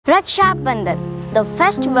Rakshabandhan, the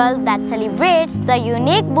festival that celebrates the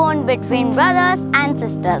unique bond between brothers and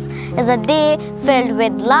sisters, is a day filled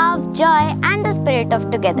with love, joy, and the spirit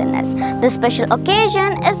of togetherness. This special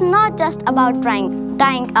occasion is not just about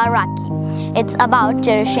tying a rakhi. It's about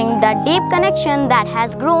cherishing the deep connection that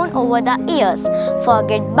has grown over the years,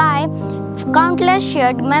 forged by countless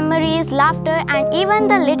shared memories, laughter, and even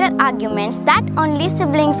the little arguments that only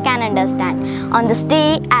siblings can understand. On this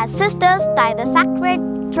day, as sisters tie the sacred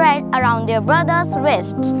thread around their brother's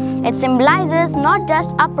wrists, it symbolizes not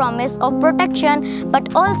just a promise of protection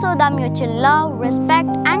but also the mutual love, respect,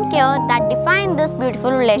 and care that define this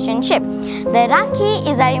beautiful relationship. The Rakhi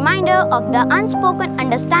is a reminder of the unspoken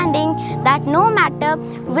understanding that no matter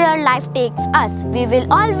where life takes us, we will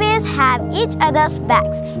always have each other's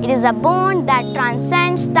backs. It is a bond that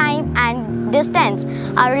transcends time and distance,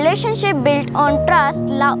 a relationship built on trust,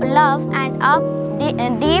 love, and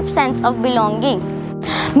a deep sense of belonging.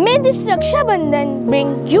 May this Rakshabandhan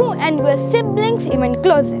bring you and your siblings even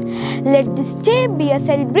closer. Let this day be a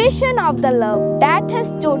celebration of the love that has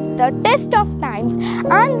stood the test of times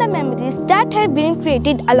and the memories that have been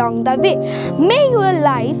created along the way. May your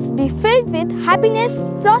lives be filled with happiness,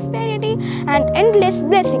 prosperity, and endless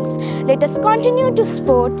blessings. Let us continue to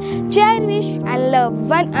support, cherish, and love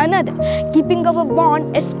one another, keeping our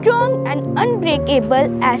bond as strong and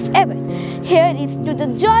unbreakable as ever. Here is to the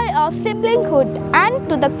joy of siblinghood and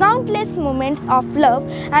to the countless moments of love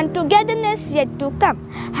and togetherness yet to come.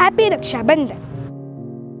 Happy Rakshabandhan!